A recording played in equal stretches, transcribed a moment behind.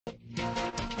It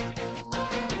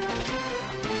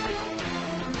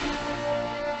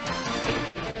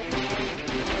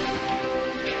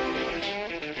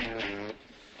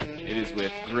is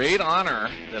with great honor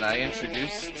that I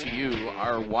introduce to you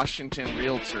our Washington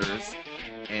Realtors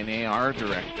NAR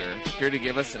Director, here to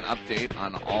give us an update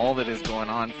on all that is going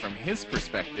on from his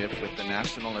perspective with the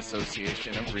National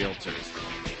Association of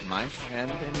Realtors. My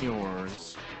friend and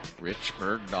yours, Rich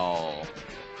Bergdahl.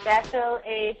 Special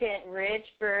Agent Rich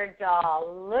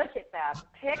Bergdahl. Look at that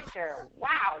picture.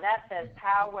 Wow, that says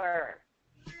power.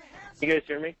 You guys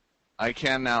hear me? I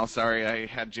can now. Sorry, I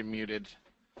had you muted.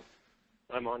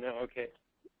 I'm on now. Okay.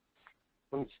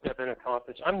 Let me step in a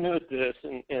conference. I'm new at this,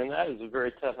 and that is a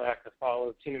very tough act to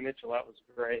follow. Tina Mitchell, that was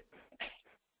great.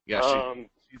 Yeah,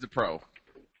 she's a pro.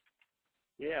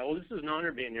 Yeah, well, this is an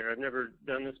honor being here. I've never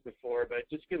done this before, but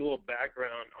just give a little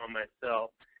background on myself.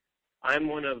 I'm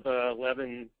one of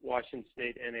 11 Washington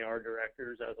State NAR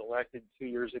directors. I was elected 2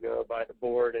 years ago by the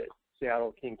board at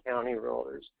Seattle King County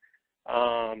Realtors.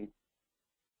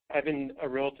 I've been a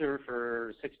realtor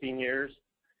for 16 years.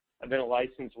 I've been a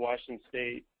licensed Washington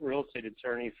State real estate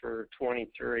attorney for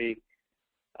 23.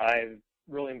 I'm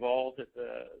really involved at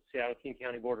the Seattle King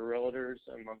County Board of Realtors.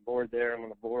 I'm on board there. I'm on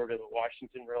the board of the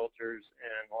Washington Realtors,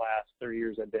 and the last 3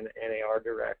 years I've been an NAR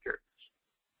director.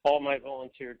 All my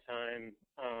volunteer time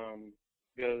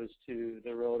goes to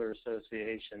the Realtor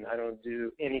Association. I don't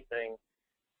do anything,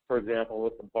 for example,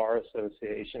 with the Bar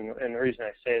Association. And the reason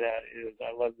I say that is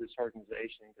I love this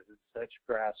organization because it's such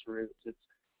grassroots. It's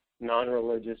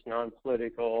non-religious,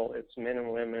 non-political. It's men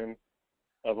and women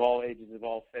of all ages, of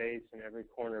all faiths, in every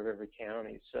corner of every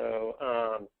county. So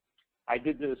I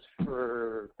did this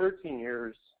for 13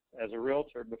 years as a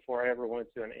realtor before I ever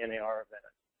went to an NAR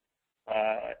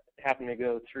event. Happened to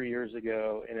go 3 years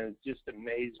ago, and it just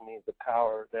amazed me the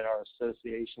power that our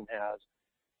association has,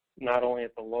 not only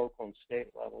at the local and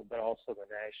state level, but also the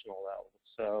national level.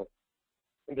 So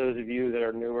those of you that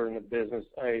are newer in the business,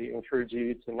 I encourage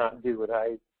you to not do what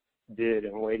I did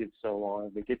and waited so long,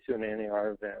 but get to an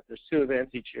NAR event. There's 2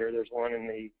 events each year. There's one in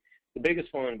the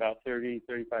biggest one, about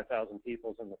 35,000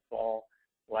 people, in the fall.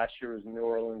 Last year was New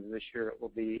Orleans. This year it will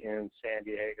be in San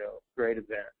Diego. Great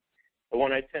event. The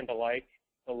one I tend to like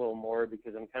a little more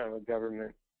because I'm kind of a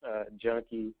government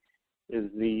junkie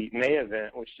is the May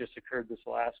event, which just occurred this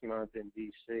last month in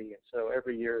D.C. And so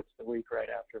every year it's the week right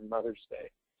after Mother's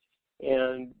Day.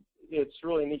 And it's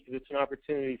really neat because it's an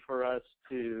opportunity for us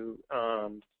to,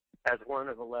 as one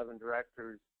of 11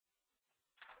 directors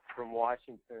from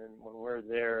Washington, when we're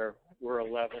there, we're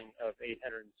 11 of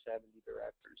 870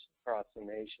 directors across the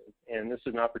nation. And this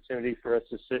is an opportunity for us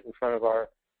to sit in front of our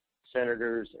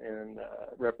senators and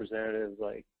representatives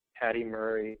like Patty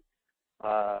Murray,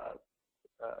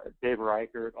 Dave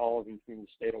Reichert, all of them from the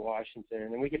state of Washington.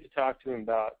 And we get to talk to them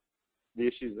about the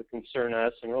issues that concern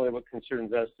us, and really what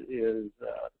concerns us is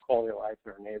quality of life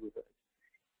in our neighborhoods.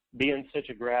 Being such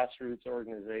a grassroots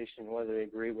organization, whether they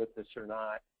agree with us or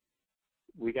not,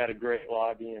 we got a great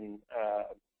lobbying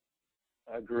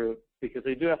group because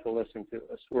they do have to listen to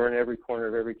us. We're in every corner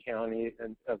of every county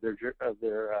and of their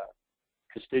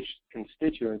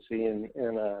constituency and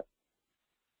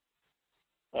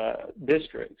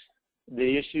districts.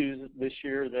 The issues this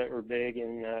year that were big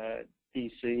in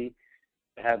D.C.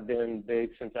 have been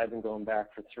big since I've been going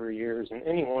back for 3 years, and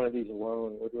any one of these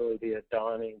alone would really be a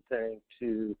daunting thing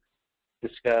to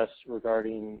discuss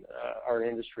regarding our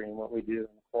industry and what we do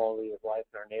and the quality of life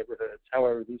in our neighborhoods.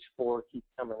 However, these 4 keep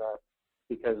coming up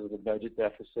because of the budget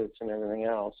deficits and everything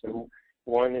else. And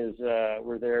one is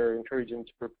we're there encouraging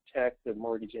to protect the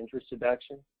mortgage interest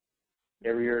deduction.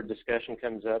 Every year a discussion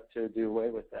comes up to do away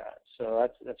with that. So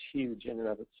that's huge in and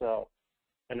of itself.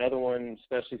 Another one,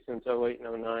 especially since 08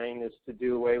 and 09, is to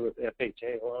do away with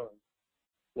FHA loans.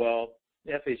 Well,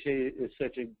 FHA is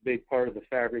such a big part of the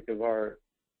fabric of our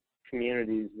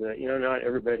communities that, not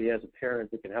everybody has a parent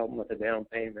that can help them with a down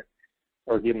payment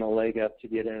or give them a leg up to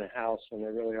get in a house when they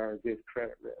really are a good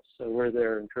credit risk. So we're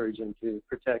there encouraging to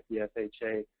protect the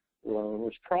FHA loan,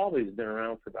 which probably has been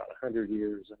around for about 100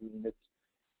 years. I mean,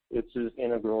 it's as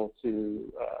integral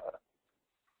to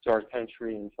our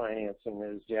country and financing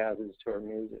as jazz is to our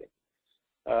music.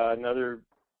 Another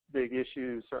big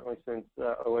issue, certainly since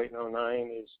 08 and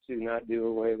 09, is to not do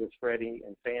away with Freddie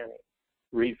and Fannie.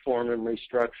 Reform and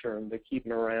restructure them, but keep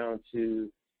them around to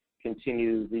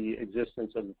continue the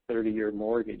existence of the 30-year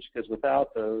mortgage, because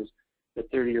without those, the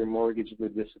 30-year mortgage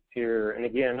would disappear. And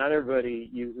again, not everybody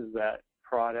uses that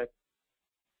product,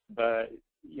 but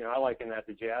I liken that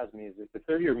to jazz music. The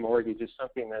 30-year mortgage is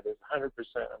something that is 100%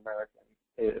 American.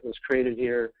 It was created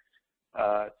here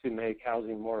to make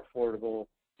housing more affordable,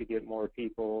 to get more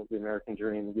people, the American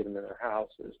dream, and get them in their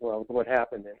house as well. What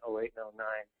happened in '08 and '09,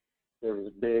 there was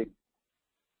a big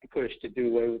push to do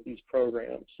away with these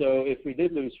programs. So if we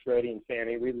did lose Freddie and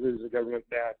Fannie, we'd lose the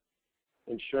government-backed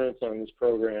insurance on these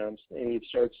programs, and you'd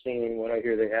start seeing what I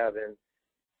hear they have in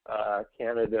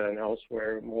Canada and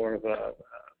elsewhere, more of a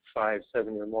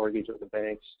 5-7 year mortgage with the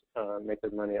banks, make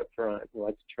their money up front and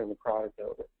like to turn the product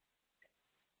over.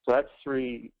 So that's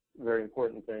three very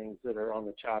important things that are on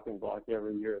the chopping block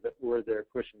every year that they're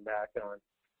pushing back on.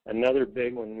 Another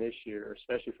big one this year,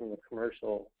 especially from the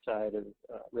commercial side of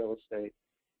real estate,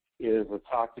 is a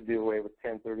talk to do away with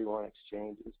 1031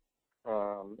 exchanges.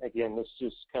 Again, this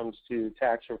just comes to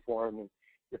tax reform, and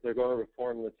if they're going to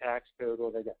reform the tax code,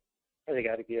 well, they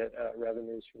got to get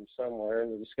revenues from somewhere,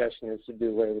 and the discussion is to do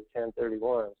away with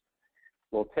 1031s.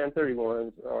 Well,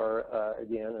 1031s are,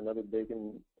 again, another big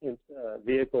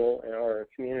vehicle in our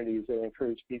communities that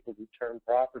encourage people to turn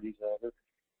properties over,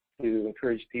 to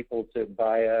encourage people to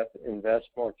buy up, invest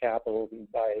more capital,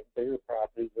 and buy bigger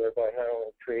properties, thereby not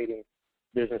only creating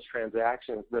business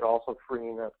transactions, but also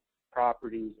freeing up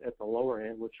properties at the lower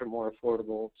end, which are more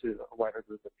affordable to a wider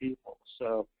group of people.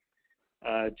 So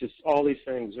just all these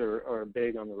things are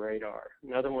big on the radar.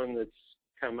 Another one that's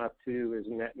come up too is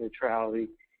net neutrality.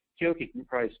 Keoki can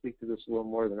probably speak to this a little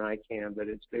more than I can, but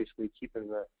it's basically keeping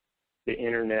the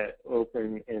internet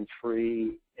open and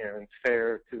free and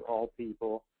fair to all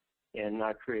people and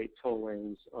not create toll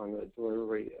lanes on the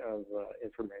delivery of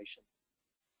information.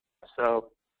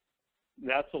 So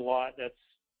that's a lot. That's,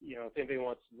 if anybody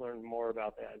wants to learn more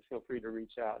about that, feel free to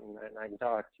reach out and I can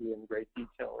talk to you in great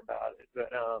detail about it.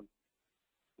 But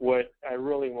what I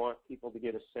really want people to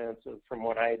get a sense of from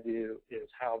what I do is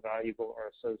how valuable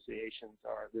our associations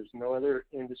are. There's no other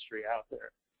industry out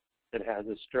there that has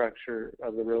a structure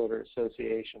of the Realtor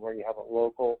Association where you have a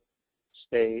local,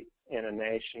 state, and a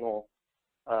national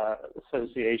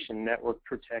association network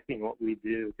protecting what we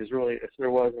do. Because really, if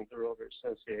there wasn't the Realtor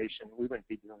Association, we wouldn't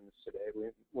be doing this today. We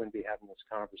wouldn't be having this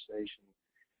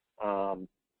conversation.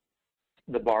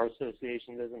 The Bar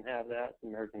Association doesn't have that. The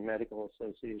American Medical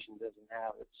Association doesn't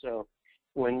have it. So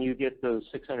when you get those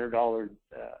 $600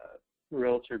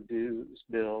 realtor dues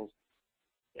bills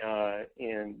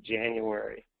in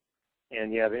January,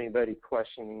 and you have anybody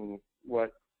questioning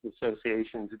what the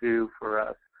associations do for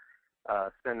us,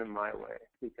 send them my way.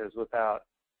 Because without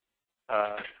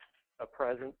a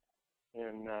presence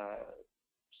in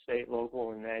state,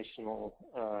 local, and national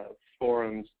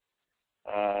forums,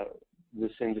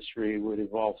 this industry would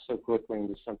evolve so quickly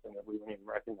into something that we wouldn't even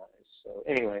recognize. So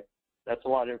anyway, that's a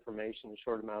lot of information in a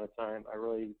short amount of time. I'm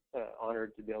really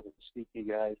honored to be able to speak to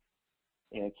you guys.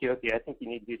 And Keoki, I think you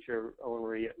need to get your own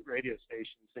radio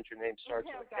station since your name starts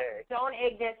with a K. Don't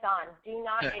egg this on. Do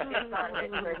not egg this on,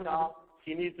 Rich Bergdahl.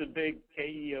 He needs a big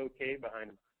Keok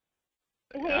behind him.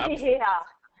 Yeah.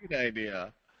 Good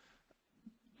idea.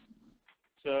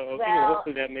 So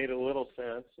hopefully that made a little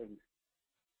sense. And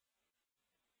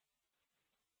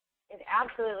it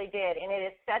absolutely did, and it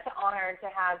is such an honor to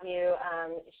have you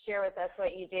share with us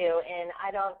what you do. And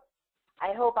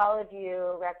I hope all of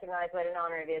you recognize what an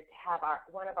honor it is to have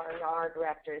one of our NAR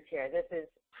directors here. This is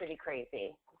pretty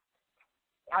crazy.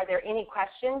 Are there any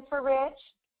questions for Rich?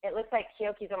 It looks like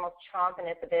Keoki's almost chomping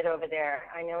at the bit over there.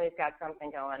 I know he's got something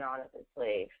going on with his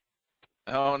sleeve.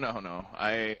 Oh, no.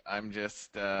 I'm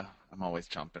just, I'm always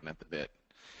chomping at the bit.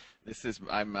 Rich has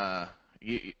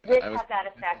that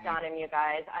effect on him, you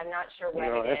guys. I'm not sure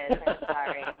what it is. I'm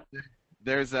sorry.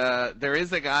 There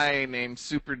is a guy named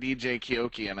Super DJ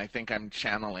Keoki, and I think I'm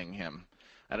channeling him.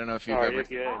 I don't know if you've ever.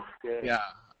 Good. Yeah,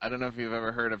 I don't know if you've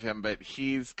ever heard of him, but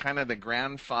he's kind of the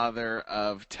grandfather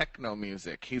of techno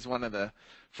music. He's one of the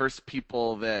first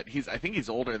people I think he's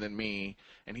older than me,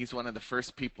 and he's one of the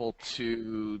first people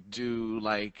to do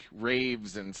like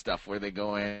raves and stuff where they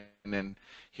go in and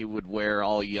he would wear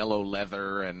all yellow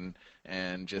leather and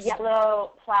just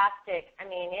yellow plastic. I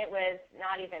mean, it was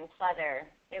not even pleather.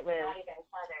 It was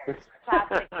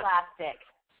plastic.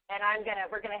 And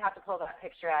we're gonna have to pull that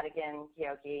picture out again,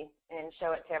 Keoki, and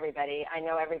show it to everybody. I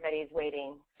know everybody's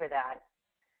waiting for that.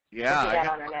 Yeah, we'll do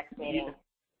that on our next meeting.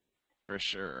 For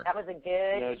sure. That was a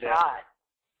good shot.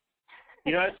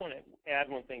 I just want to add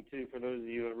one thing too. For those of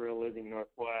you at Real Living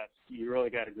Northwest, you really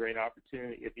got a great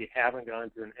opportunity. If you haven't gone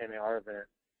to an NAR event,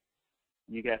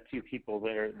 you got two people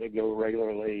there that go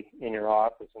regularly in your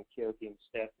office, and Keoki and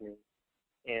Stephanie,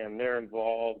 and they're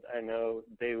involved. I know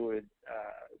they would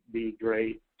be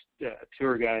great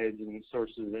tour guides and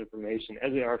sources of information,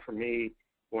 as they are for me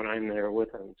when I'm there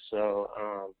with them. So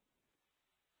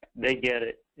they get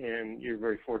it, and you're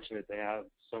very fortunate to have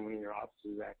someone in your office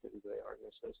as active as they are in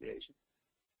the association.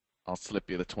 I'll slip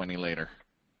you the 20 later.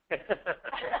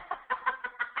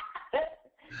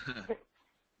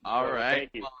 All Well, right. thank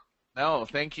you. Well, no,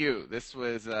 thank you. This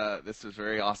was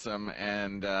very awesome,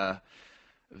 and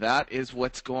that is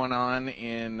what's going on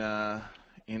in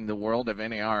the world of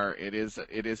NAR. It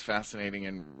is fascinating,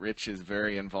 and Rich is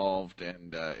very involved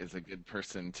and is a good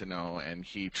person to know, and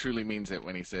he truly means it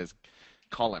when he says,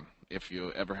 call him if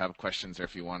you ever have questions or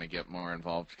if you want to get more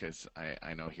involved, because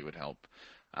I know he would help.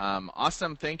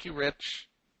 Awesome. Thank you, Rich.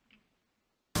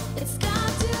 It's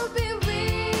got to be real.